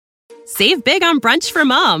Save big on brunch for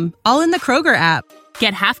mom, all in the Kroger app.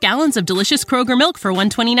 Get half gallons of delicious Kroger milk for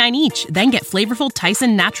 $1.29 each. Then get flavorful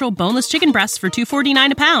Tyson natural boneless chicken breasts for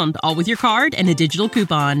 $2.49 a pound, all with your card and a digital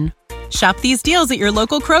coupon. Shop these deals at your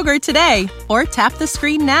local Kroger today, or tap the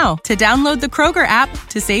screen now to download the Kroger app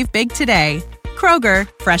to save big today. Kroger,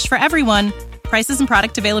 fresh for everyone. Prices and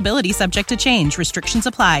product availability subject to change. Restrictions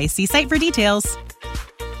apply. See site for details.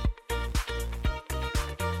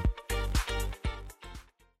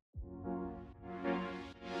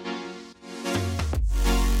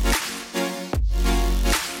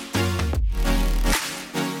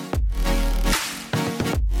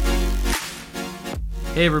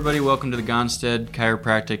 Hey everybody, welcome to the Gonstead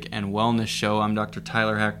Chiropractic and Wellness Show. I'm Dr.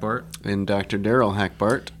 Tyler Hackbart. And Dr. Daryl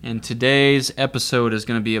Hackbart. And today's episode is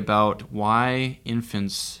going to be about why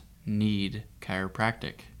infants need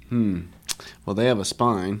chiropractic. Well, they have a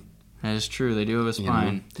spine. That is true. They do have a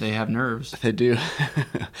spine. They have nerves. They do.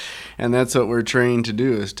 And that's what we're trained to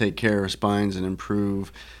do, is take care of spines and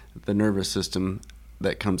improve the nervous system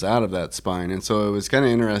that comes out of that spine. And so it was kind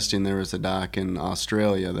of interesting. There was a doc in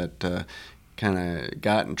Australia that kind of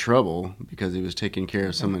got in trouble because he was taking care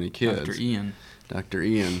of so many kids. Dr.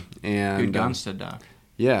 Ian. And good Gonstead doc.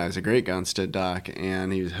 Yeah, he's a great Gonstead doc,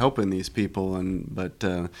 and he was helping these people, but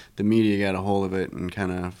the media got a hold of it and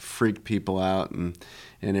kind of freaked people out and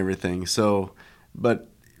everything. So,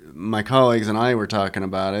 but my colleagues and I were talking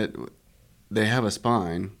about it. They have a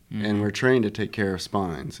spine, and we're trained to take care of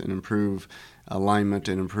spines and improve alignment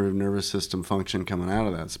and improve nervous system function coming out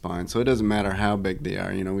of that spine. So it doesn't matter how big they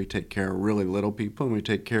are. You know, we take care of really little people and we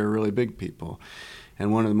take care of really big people.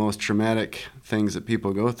 And one of the most traumatic things that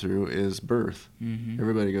people go through is birth.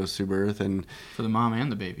 Everybody goes through birth, and for the mom and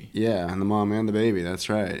the baby. Yeah, and the mom and the baby. That's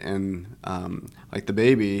right. And like the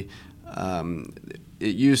baby,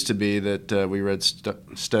 it used to be that we read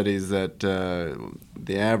studies that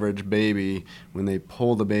the average baby, when they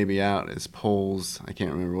pull the baby out, I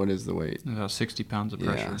can't remember, what is the weight? About 60 pounds of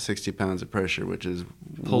pressure. Yeah, 60 pounds of pressure, which is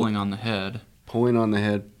pulling on the head.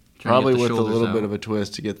 Probably with a little bit of a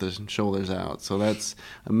twist to get the shoulders out. So that's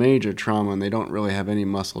a major trauma, and they don't really have any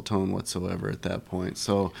muscle tone whatsoever at that point.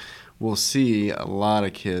 So we'll see a lot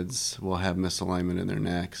of kids will have misalignment in their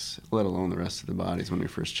necks, let alone the rest of their bodies when we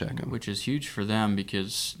first check them. Which is huge for them,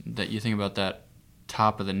 because that you think about that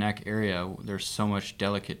top of the neck area, there's so much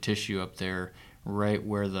delicate tissue up there, right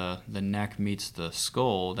where the neck meets the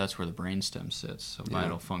skull. That's where the brainstem sits. So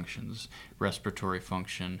vital functions, respiratory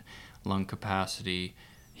function, lung capacity,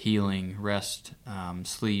 healing, rest,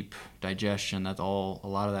 sleep, digestion, a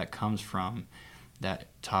lot of that comes from that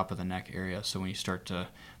top of the neck area. So when you start to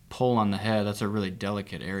pull on the head, that's a really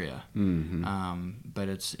delicate area. But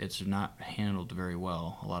it's not handled very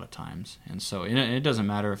well a lot of times. And so it doesn't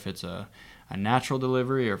matter if it's a natural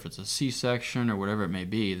delivery or if it's a C-section or whatever it may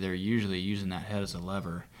be, they're usually using that head as a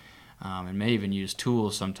lever. And may even use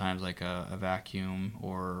tools sometimes, like a vacuum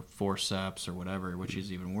or forceps or whatever, which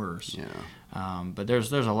is even worse. But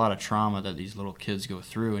there's a lot of trauma that these little kids go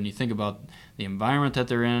through, and you think about the environment that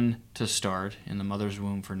they're in to start, in the mother's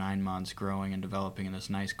womb for 9 months, growing and developing in this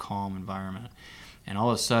nice, calm environment. And all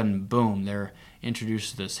of a sudden, boom, they're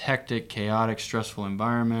introduced to this hectic, chaotic, stressful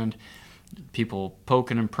environment, people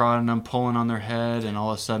poking and prodding them, pulling on their head, and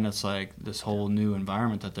all of a sudden it's like this whole new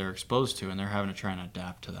environment that they're exposed to, and they're having to try and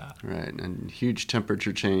adapt to that. Right, and huge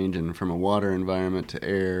temperature change, and from a water environment to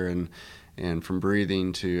air, and from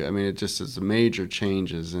breathing to, it just is major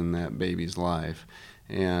changes in that baby's life.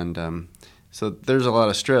 And so there's a lot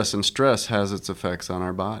of stress, and stress has its effects on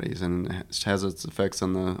our bodies, and it has its effects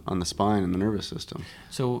on the spine and the nervous system.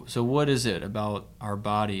 So what is it about our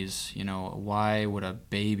bodies? Why would a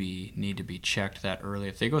baby need to be checked that early?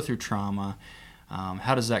 If they go through trauma,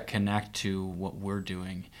 how does that connect to what we're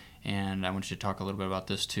doing? And I want you to talk a little bit about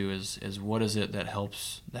this too, is what is it that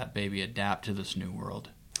helps that baby adapt to this new world?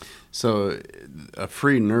 So a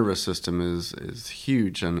free nervous system is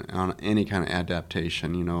huge on any kind of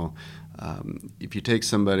adaptation. If you take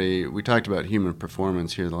somebody, we talked about human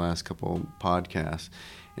performance here the last couple podcasts,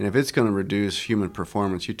 and if it's going to reduce human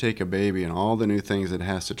performance, you take a baby and all the new things it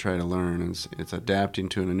has to try to learn, and it's adapting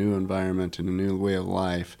to a new environment and a new way of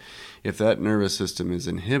life. If that nervous system is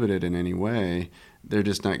inhibited in any way, they're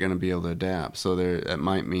just not going to be able to adapt. So that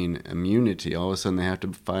might mean immunity. All of a sudden they have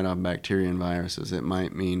to fight off bacteria and viruses. It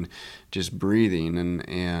might mean just breathing.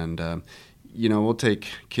 And we'll take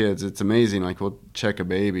kids. It's amazing. Like, we'll check a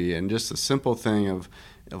baby, and just a simple thing of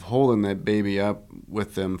holding that baby up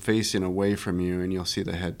with them facing away from you, and you'll see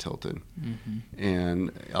the head tilted.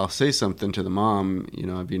 And I'll say something to the mom,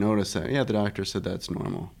 have you noticed that? Yeah, the doctor said that's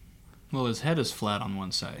normal. Well, his head is flat on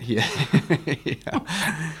one side. Yeah.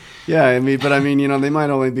 Yeah, I mean, they might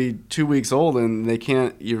only be 2 weeks old, and they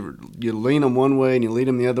can't. You lean them one way and you lean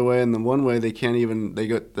them the other way, and the one way they can't even. They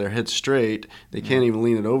got their head straight. They can't even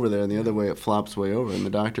lean it over there, and the other way it flops way over. And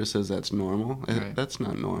the doctor says that's normal. Right. That's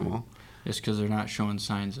not normal. Just because they're not showing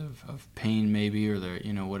signs of pain, maybe, or they're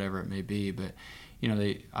whatever it may be, but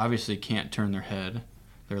they obviously can't turn their head.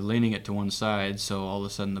 They're leaning it to one side, so all of a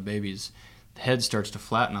sudden the baby's head starts to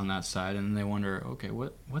flatten on that side, and they wonder, okay,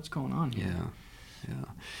 what's going on here? Yeah.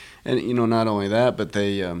 And not only that, but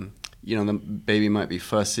they the baby might be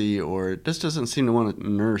fussy or just doesn't seem to want to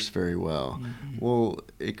nurse very well. Mm-hmm. Well,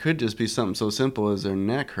 it could just be something so simple as their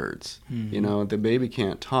neck hurts. Mm-hmm. The baby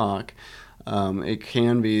can't talk. It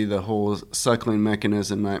can be the whole suckling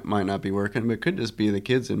mechanism might not be working, but it could just be the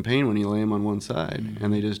kid's in pain when you lay them on one side, Mm-hmm.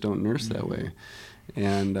 and they just don't nurse that way.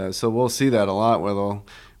 And so we'll see that a lot where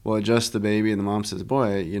we'll adjust the baby, and the mom says,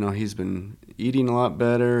 boy, he's been eating a lot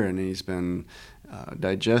better, and he's been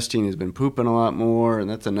digesting, he's been pooping a lot more. And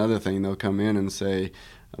that's another thing. They'll come in and say,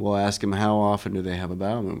 we'll ask them how often do they have a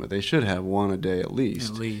bowel movement. They should have one a day at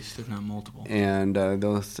least. At least, if not multiple. And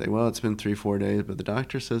they'll say, well, it's been 3-4 days, but the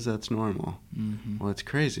doctor says that's normal. Mm-hmm. Well, it's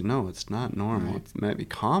crazy. No, it's not normal. Right. It might be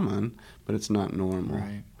common, but it's not normal.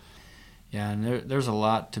 Right. Yeah, and there's a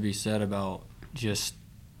lot to be said about just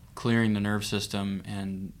clearing the nerve system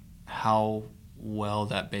and how well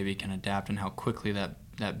that baby can adapt and how quickly that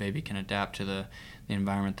baby can adapt to the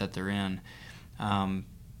environment that they're in.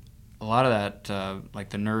 A lot of that, like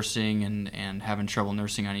the nursing and having trouble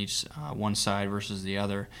nursing on each one side versus the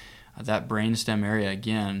other, that brainstem area,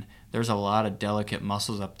 again, there's a lot of delicate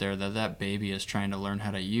muscles up there that baby is trying to learn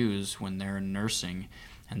how to use when they're nursing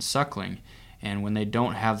and suckling. And when they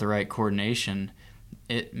don't have the right coordination,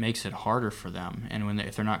 it makes it harder for them. And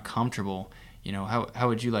if they're not comfortable, how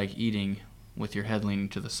would you like eating with your head leaning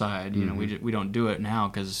to the side? Mm-hmm. We don't do it now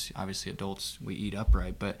because obviously adults, we eat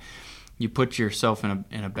upright, but you put yourself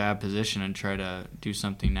in a bad position and try to do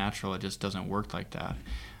something natural, it just doesn't work like that.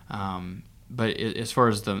 But as far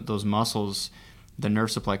as those muscles, the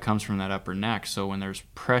nerve supply comes from that upper neck. So when there's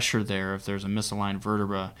pressure there, if there's a misaligned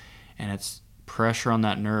vertebra and it's pressure on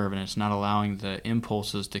that nerve and it's not allowing the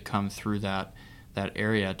impulses to come through that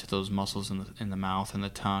area to those muscles in the mouth and the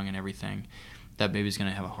tongue and everything, that baby's going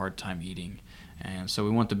to have a hard time eating. And so we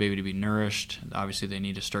want the baby to be nourished. Obviously, they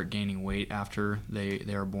need to start gaining weight after they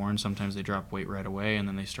are born. Sometimes they drop weight right away, and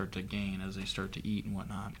then they start to gain as they start to eat and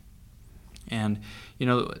whatnot. And,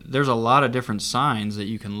 there's a lot of different signs that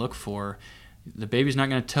you can look for. The baby's not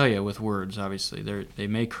going to tell you with words, obviously. They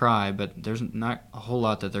may cry, but there's not a whole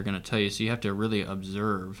lot that they're going to tell you. So you have to really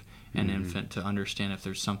observe an infant to understand if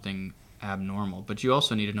there's something abnormal. But you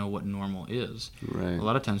also need to know what normal is. Right. A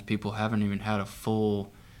lot of times people haven't even had a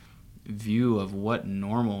full view of what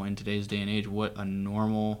normal in today's day and age, what a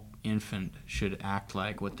normal infant should act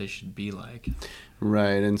like, what they should be like.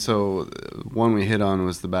 Right, and so one we hit on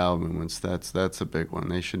was the bowel movements. That's a big one.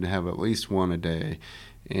 They should have at least one a day,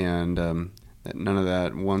 and none of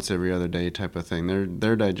that once every other day type of thing.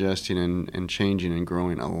 They're digesting and changing and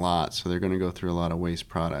growing a lot, so they're going to go through a lot of waste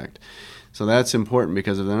product. So that's important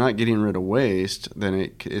because if they're not getting rid of waste,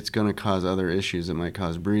 then it's going to cause other issues. It might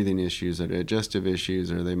cause breathing issues or digestive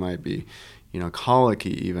issues, or they might be,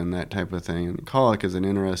 colicky even, that type of thing. And colic is an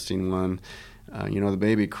interesting one. The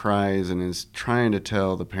baby cries and is trying to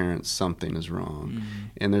tell the parents something is wrong. Mm-hmm.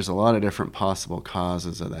 And there's a lot of different possible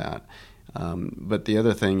causes of that. But the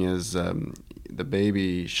other thing is the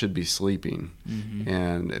baby should be sleeping. Mm-hmm.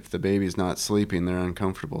 And if the baby's not sleeping, they're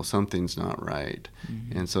uncomfortable. Something's not right.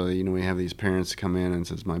 Mm-hmm. And so, we have these parents come in and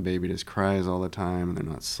says, my baby just cries all the time and they're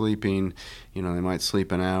not sleeping. They might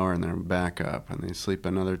sleep an hour and they're back up. And they sleep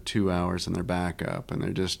another 2 hours and they're back up. And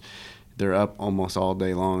they're up almost all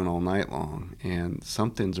day long and all night long. And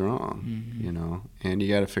something's wrong, mm-hmm. And you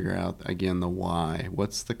got to figure out, again, the why.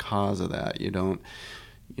 What's the cause of that? You don't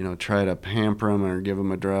try to pamper them or give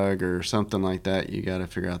them a drug or something like that. You got to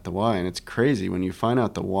figure out the why. And it's crazy. When you find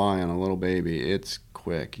out the why on a little baby, it's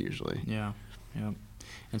quick usually. Yeah.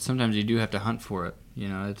 And sometimes you do have to hunt for it.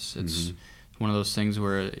 It's mm-hmm. one of those things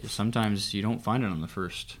where sometimes you don't find it on the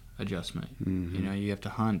first adjustment. Mm-hmm. You have to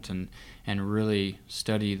hunt and really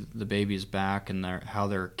study the baby's back and how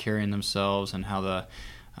they're carrying themselves and how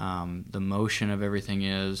the motion of everything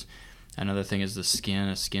is. Another thing is the skin.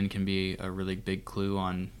 A skin can be a really big clue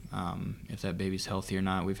on if that baby's healthy or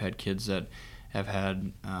not. We've had kids that have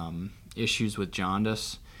had issues with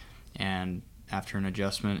jaundice, and after an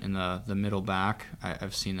adjustment in the middle back,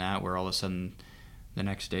 I've seen that where all of a sudden the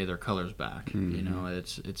next day their color's back. Mm-hmm.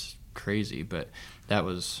 It's crazy. But that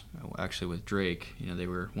was actually with Drake. They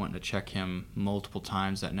were wanting to check him multiple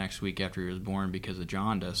times that next week after he was born because of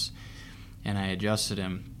jaundice, and I adjusted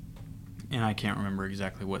him, and I can't remember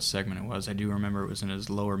exactly what segment it was. I do remember it was in his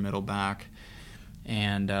lower middle back,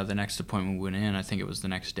 and the next appointment we went in, I think it was the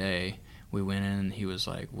next day, we went in and he was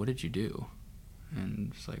like, "What did you do?"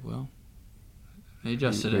 And it's like, well, they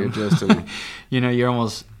adjusted him. You're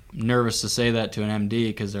almost nervous to say that to an MD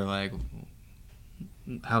because they're like,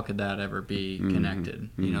 how could that ever be connected?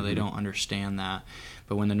 They don't understand that.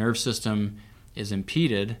 But when the nerve system is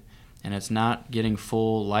impeded and it's not getting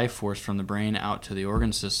full life force from the brain out to the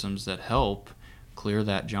organ systems that help clear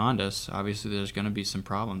that jaundice, obviously there's going to be some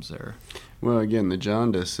problems there. Well, again, the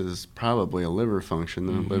jaundice is probably a liver function.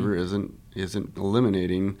 The liver isn't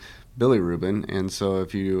eliminating bilirubin, and so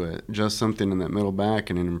if you adjust something in that middle back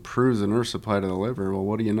and it improves the nerve supply to the liver, well,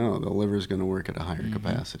 what do you know? The liver is going to work at a higher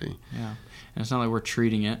capacity. Yeah. And it's not like we're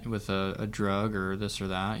treating it with a drug or this or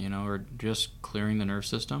that, or just clearing the nerve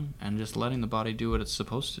system and just letting the body do what it's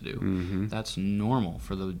supposed to do. That's normal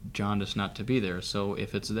for the jaundice not to be there. So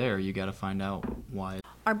if it's there, you got to find out why.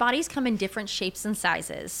 Our bodies come in different shapes and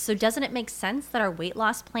sizes, so doesn't it make sense that our weight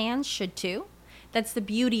loss plans should too? That's the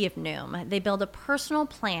beauty of Noom. They build a personal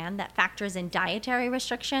plan that factors in dietary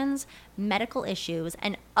restrictions, medical issues,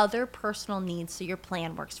 and other personal needs so your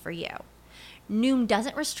plan works for you. Noom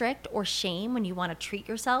doesn't restrict or shame when you want to treat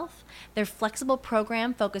yourself. Their flexible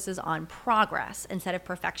program focuses on progress instead of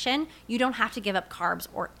perfection. You don't have to give up carbs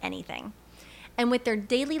or anything. And with their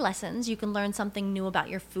daily lessons, you can learn something new about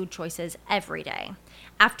your food choices every day.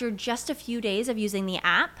 After just a few days of using the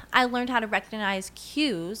app, I learned how to recognize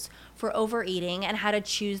cues for overeating and how to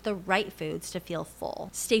choose the right foods to feel full.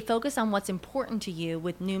 Stay focused on what's important to you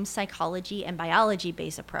with Noom's psychology and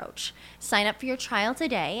biology-based approach. Sign up for your trial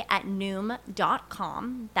today at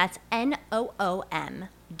Noom.com. That's Noom.com.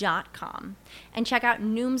 And check out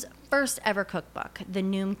Noom's first ever cookbook, The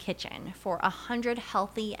Noom Kitchen, for 100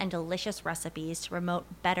 healthy and delicious recipes to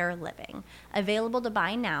promote better living. Available to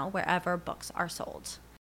buy now wherever books are sold.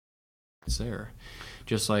 It's there.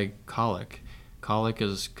 Just like colic. Colic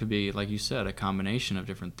could be, like you said, a combination of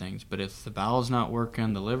different things. But if the bowel's not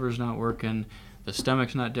working, the liver's not working, the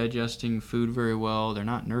stomach's not digesting food very well, they're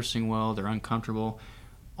not nursing well, they're uncomfortable,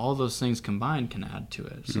 all those things combined can add to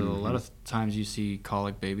it. So a lot of times you see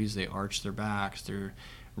colic babies, they arch their backs, they're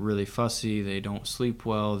really fussy, they don't sleep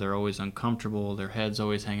well, they're always uncomfortable, their head's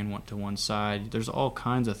always hanging to one side. There's all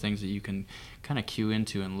kinds of things that you can kind of cue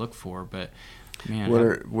into and look for, but man,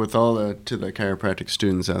 with all the chiropractic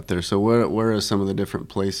students out there, so where are some of the different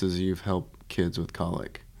places you've helped kids with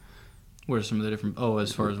colic? Where are some of the different,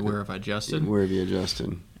 as far as where have I adjusted? Where have you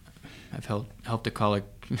adjusted? I've helped a colic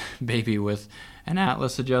baby with an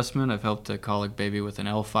atlas adjustment. I've helped a colic baby with an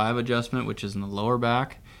L5 adjustment, which is in the lower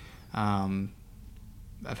back. I've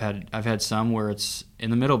had some where it's in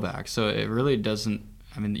the middle back. So it really doesn't,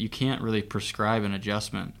 you can't really prescribe an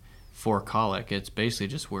adjustment for colic. It's basically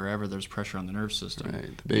just wherever there's pressure on the nerve system. Right.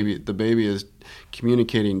 The baby is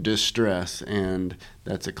communicating distress, and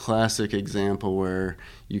that's a classic example where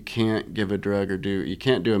you can't give a drug you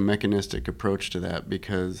can't do a mechanistic approach to that,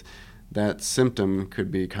 because that symptom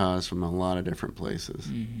could be caused from a lot of different places.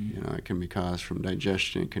 It can be caused from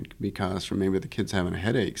digestion. It can be caused from maybe the kid's having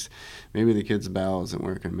headaches. Maybe the kid's bowel isn't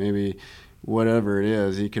working. Maybe whatever it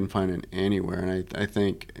is, you can find it anywhere. And I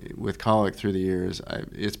think with colic through the years,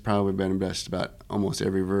 it's probably been just about almost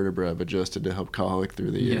every vertebra I've adjusted to help colic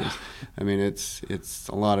through the years. It's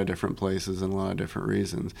a lot of different places and a lot of different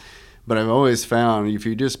reasons. But I've always found if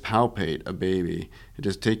you just palpate a baby,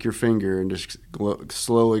 just take your finger and just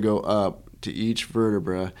slowly go up to each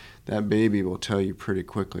vertebra, that baby will tell you pretty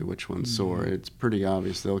quickly which one's sore. It's pretty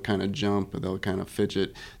obvious. They'll kind of jump, or they'll kind of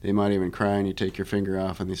fidget. They might even cry, and you take your finger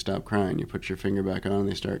off and they stop crying. You put your finger back on and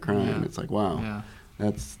they start crying. Yeah. It's like, wow, yeah.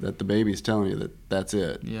 that the baby's telling you that's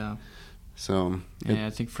it. Yeah. So I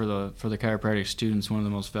think for the chiropractic students, one of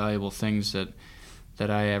the most valuable things that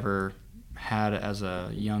I ever had as a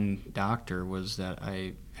young doctor was that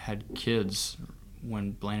I had kids.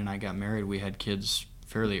 When Blaine and I got married, we had kids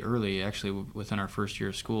fairly early. Actually, within our first year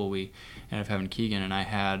of school, we ended up having Keegan, and I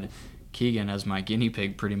had Keegan as my guinea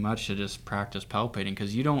pig pretty much to just practice palpating,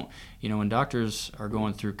 because when doctors are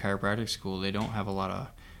going through chiropractic school, they don't have a lot of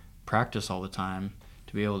practice all the time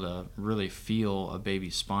to be able to really feel a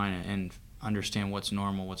baby's spine and understand what's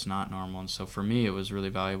normal, what's not normal. And so for me, it was really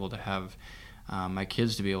valuable to have my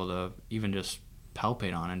kids to be able to even just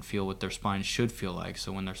palpate on and feel what their spine should feel like,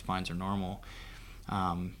 so when their spines are normal.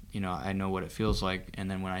 I know what it feels like.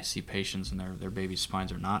 And then when I see patients and their baby's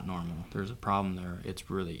spines are not normal, there's a problem there. It's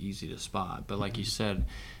really easy to spot. But like you said,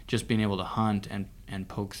 just being able to hunt and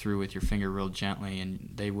poke through with your finger real gently,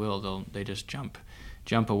 and they just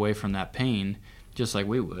jump away from that pain, just like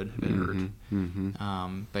we would if it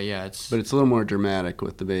hurt. But yeah, it's a little more dramatic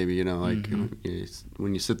with the baby, like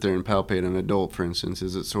when you sit there and palpate an adult, for instance,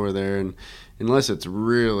 is it sore there? And unless it's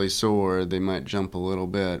really sore, they might jump a little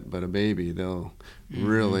bit, but a baby, they'll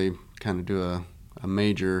really kind of do a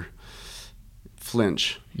major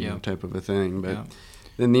flinch type of a thing. But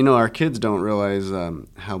then, our kids don't realize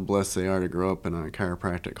how blessed they are to grow up in a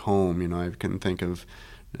chiropractic home. I can think of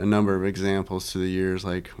a number of examples through the years.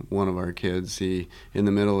 Like one of our kids, he in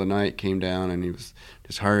the middle of the night came down and he was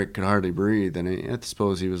just could hardly breathe. And I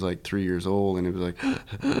suppose he was like 3 years old, and he was like,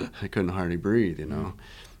 I couldn't hardly breathe,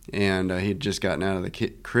 And he'd just gotten out of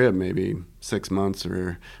the crib maybe 6 months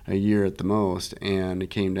or a year at the most, and he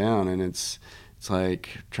came down, and it's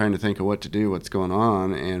like trying to think of what to do, what's going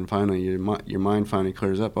on, and finally your mind finally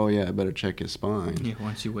clears up. Oh yeah, I better check his spine. Yeah,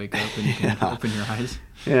 once you wake up and you can open your eyes.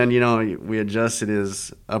 And we adjusted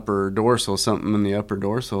his upper dorsal, something in the upper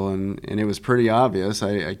dorsal, and it was pretty obvious.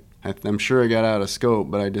 I'm sure I got out of scope,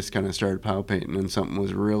 but I just kind of started palpating, and something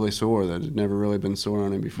was really sore that had never really been sore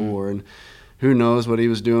on him before. And who knows what he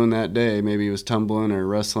was doing that day? Maybe he was tumbling or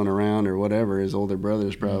wrestling around or whatever. His older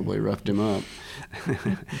brothers probably roughed him up.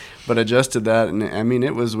 But adjusted that, and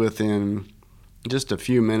it was within just a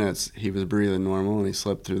few minutes he was breathing normal, and he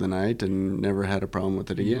slept through the night and never had a problem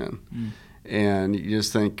with it again. And you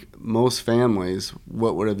just think, most families,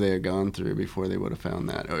 what would they have gone through before they would have found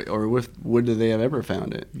that? Or would they have ever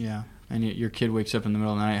found it? Yeah, and your kid wakes up in the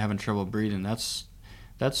middle of the night having trouble breathing.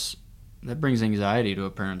 That brings anxiety to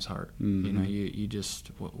a parent's heart. You just,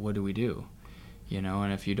 what do we do?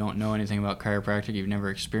 And if you don't know anything about chiropractic, you've never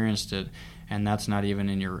experienced it, and that's not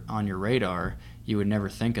even on your radar, you would never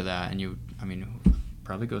think of that, and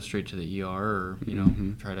probably go straight to the ER, or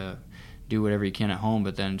try to do whatever you can at home,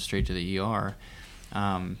 but then straight to the ER.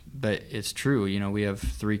 But it's true. We have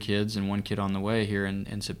 3 kids and 1 kid on the way here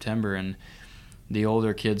in September, and the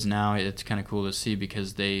older kids now, it's kind of cool to see,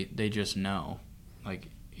 because they just know, like,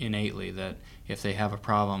 innately, that if they have a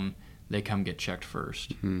problem, they come get checked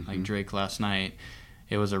first. Like Drake last night,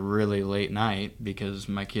 it was a really late night because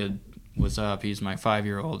my kid was up. He's my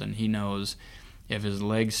 5-year-old, and he knows if his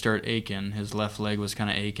legs start aching, his left leg was kind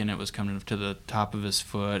of aching, it was coming to the top of his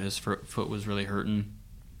foot was really hurting,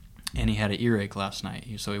 and he had an earache last night.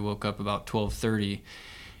 So he woke up about 12:30,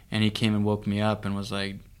 and he came and woke me up and was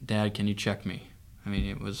like, Dad, can you check me?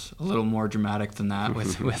 It was a little more dramatic than that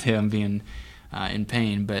with him being in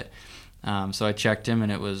pain, but so I checked him,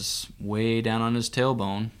 and it was way down on his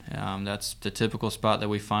tailbone. That's the typical spot that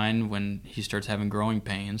we find when he starts having growing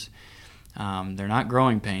pains. They're not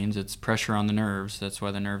growing pains, it's pressure on the nerves. That's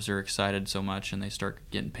why the nerves are excited so much and they start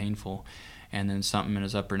getting painful. And then something in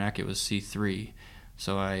his upper neck, it was C3.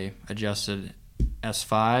 So I adjusted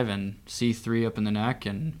S5 and C3 up in the neck,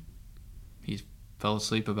 and he fell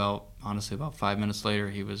asleep about 5 minutes later.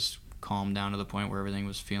 He was calmed down to the point where everything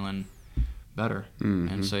was feeling better.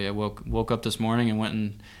 And so I woke up this morning and went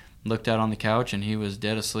and looked out on the couch, and he was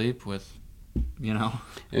dead asleep with,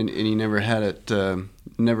 And he never had it,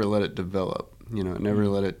 never let it develop, never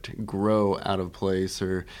let it grow out of place,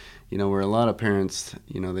 or, where a lot of parents,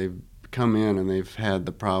 they've come in and they've had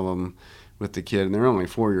the problem with the kid, and they're only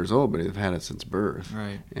 4 years old, but they've had it since birth.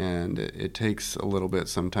 Right. And it takes a little bit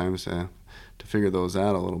sometimes to figure those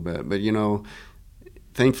out a little bit. But,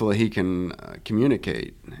 thankfully he can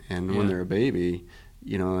communicate, and when they're a baby,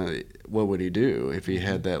 what would he do if he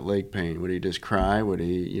had that leg pain? Would he just cry? Would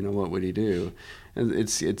he, what would he do? And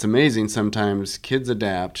it's amazing. Sometimes kids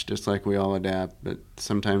adapt, just like we all adapt, but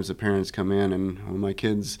sometimes the parents come in and, my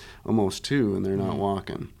kid's almost 2 and they're not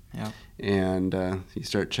walking. Yeah. And you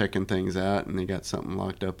start checking things out, and they got something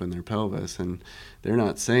locked up in their pelvis, and they're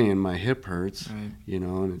not saying my hip hurts, right.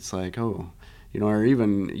 And it's like, or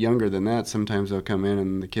even younger than that, sometimes they'll come in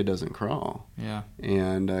and the kid doesn't crawl. Yeah.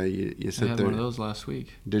 And you sit there. I had one of those last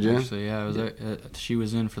week. Did you? Actually, yeah. She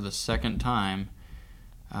was in for the second time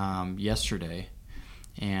yesterday,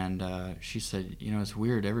 and she said, it's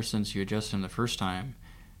weird. Ever since you adjusted him the first time,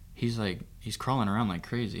 he's crawling around like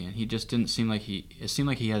crazy, and he just didn't seem like it seemed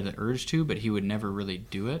like he had the urge to, but he would never really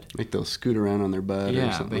do it. Like they'll scoot around on their butt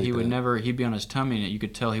or something. But he would never. He'd be on his tummy, and you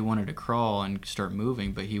could tell he wanted to crawl and start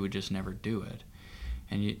moving, but he would just never do it.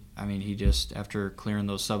 And he just, after clearing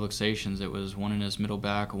those subluxations, it was one in his middle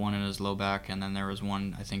back, one in his low back, and then there was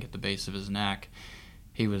one, I think, at the base of his neck.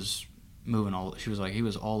 He was moving he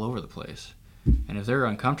was all over the place. And if they're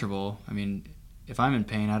uncomfortable, if I'm in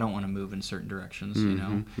pain, I don't want to move in certain directions, you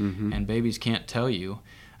know, and babies can't tell you.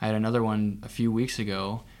 I had another one a few weeks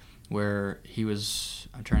ago where he was,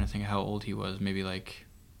 I'm trying to think how old he was, maybe like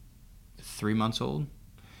 3 months old,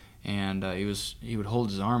 and he would hold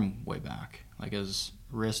his arm way back, like his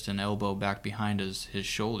wrist and elbow back behind his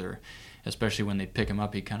shoulder, especially when they pick him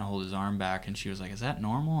up, he'd kind of hold his arm back, and she was like, is that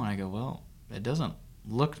normal? And I go, well, it doesn't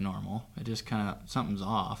look normal, it just kind of, something's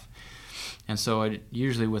off. And so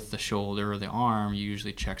usually with the shoulder or the arm, you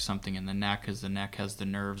usually check something in the neck, because the neck has the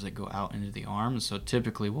nerves that go out into the arm. And so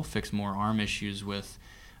typically we'll fix more arm issues with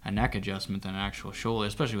a neck adjustment than an actual shoulder,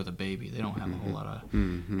 especially with a baby. They don't have a whole lot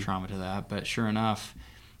of trauma to that. But sure enough,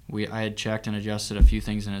 I had checked and adjusted a few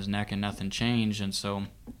things in his neck and nothing changed. And so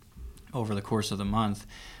over the course of the month,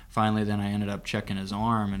 finally then I ended up checking his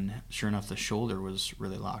arm, and sure enough the shoulder was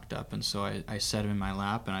really locked up. And so I set him in my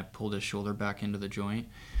lap and I pulled his shoulder back into the joint,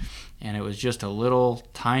 and it was just a little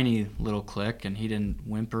tiny little click, and he didn't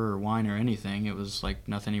whimper or whine or anything. It was like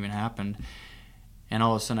nothing even happened. And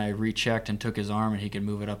all of a sudden I rechecked and took his arm, and he could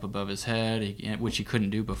move it up above his head, which he couldn't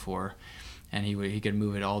do before. And he could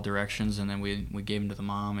move it all directions. And then we gave him to the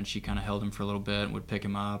mom, and she kind of held him for a little bit and would pick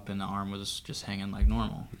him up, and the arm was just hanging like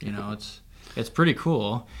normal. You know, it's pretty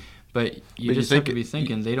cool, but you just have to be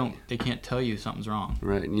thinking they can't tell you something's wrong.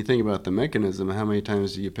 Right, and you think about the mechanism. How many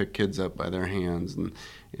times do you pick kids up by their hands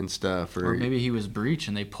and stuff? Or maybe he was breech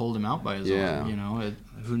and they pulled him out by his arm. You know,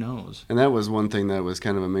 who knows? And that was one thing that was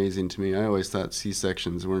kind of amazing to me. I always thought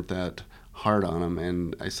C-sections weren't that hard on them,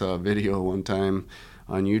 and I saw a video one time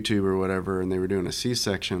on YouTube or whatever, and they were doing a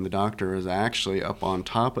C-section. The doctor was actually up on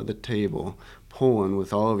top of the table pulling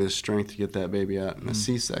with all of his strength to get that baby out in a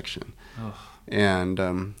C-section. Oh.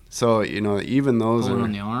 And so, you know, even those pulling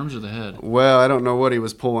on the arms or the head? Well, I don't know what he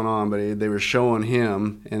was pulling on, but they were showing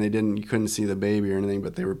him, and you couldn't see the baby or anything,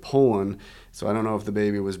 but they were pulling. So I don't know if the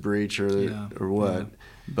baby was breech or what,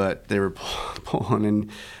 but they were pulling,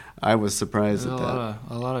 and I was surprised at that.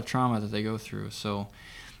 A lot of trauma that they go through. So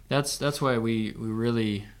that's why we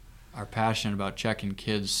really are passionate about checking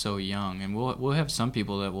kids so young. And we'll have some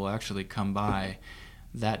people that will actually come by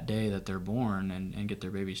that day that they're born and get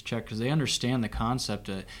their babies checked, because they understand the concept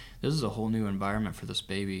that this is a whole new environment for this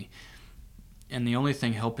baby. And the only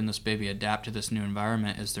thing helping this baby adapt to this new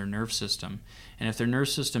environment is their nerve system. And if their nerve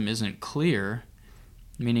system isn't clear,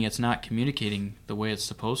 meaning it's not communicating the way it's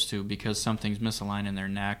supposed to because something's misaligned in their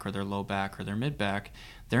neck or their low back or their mid back,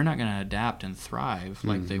 they're not going to adapt and thrive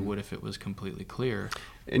like they would if it was completely clear.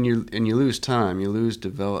 And you lose time, you lose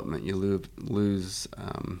development, you lose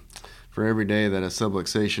for every day that a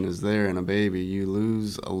subluxation is there in a baby, you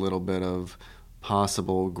lose a little bit of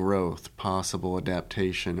possible growth, possible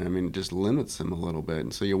adaptation. I mean, it just limits them a little bit.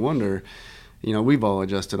 And so you wonder, you know, we've all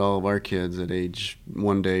adjusted all of our kids at age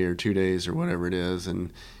 1 day or 2 days or whatever it is,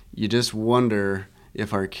 and you just wonder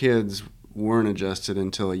if our kids weren't adjusted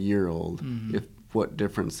until a year old, if what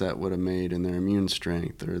difference that would have made in their immune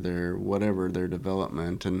strength or their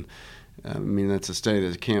development. And I mean, that's a study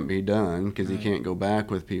that can't be done because you can't go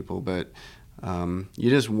back with people, but you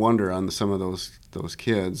just wonder on some of those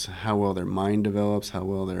kids how well their mind develops, how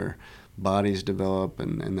well their bodies develop,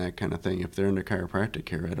 and that kind of thing, if they're into chiropractic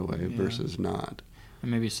care right away versus not. And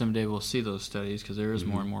maybe someday we'll see those studies, because there is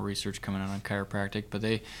more and more research coming out on chiropractic, but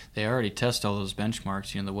they already test all those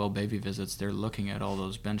benchmarks. You know, the well baby visits, they're looking at all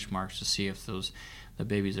those benchmarks to see if the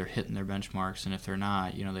babies are hitting their benchmarks, and if they're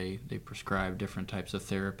not, you know, they prescribe different types of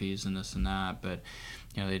therapies and this and that, but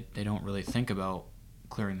you know, they don't really think about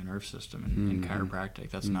clearing the nerve system in chiropractic.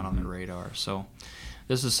 That's not on their radar. So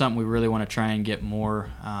this is something we really want to try and get more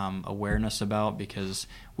awareness about, because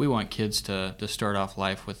we want kids to start off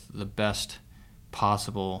life with the best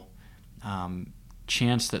possible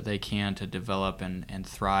chance that they can to develop and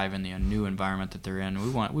thrive in the new environment that they're in. We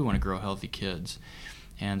want to grow healthy kids.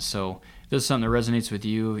 And so if this is something that resonates with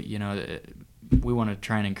you, you know, we want to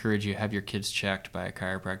try and encourage you to have your kids checked by a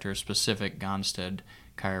chiropractor, a specific Gonstead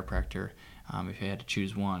chiropractor, if you had to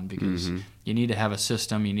choose one, because you need to have a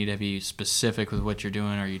system, you need to be specific with what you're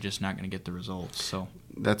doing, or you're just not going to get the results. So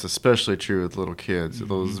that's especially true with little kids.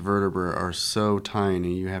 Those vertebrae are so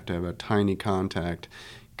tiny, you have to have a tiny contact,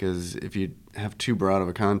 because if you have too broad of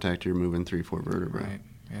a contact, you're moving 3-4 vertebrae. Right,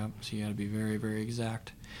 yep, so you got to be very, very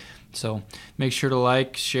exact. So make sure to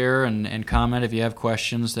like, share, and comment if you have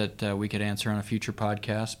questions that we could answer on a future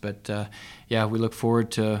podcast. But we look forward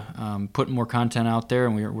to putting more content out there,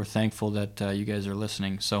 and we're thankful that you guys are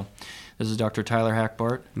listening. So this is Dr. Tyler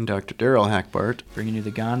Hackbart. And Dr. Daryl Hackbart. Bringing you the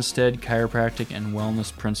Gonstead Chiropractic and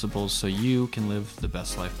Wellness Principles so you can live the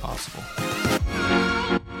best life possible.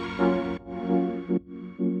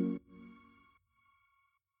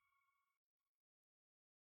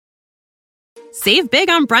 Save big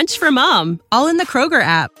on brunch for mom, all in the Kroger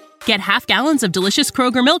app. Get half gallons of delicious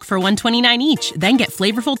Kroger milk for $1.29 each. Then get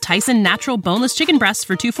flavorful Tyson natural boneless chicken breasts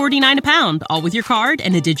for $2.49 a pound, all with your card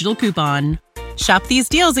and a digital coupon. Shop these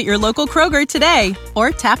deals at your local Kroger today,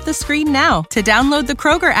 or tap the screen now to download the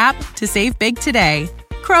Kroger app to save big today.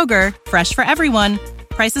 Kroger, fresh for everyone.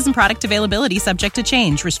 Prices and product availability subject to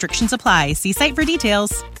change. Restrictions apply. See site for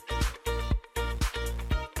details.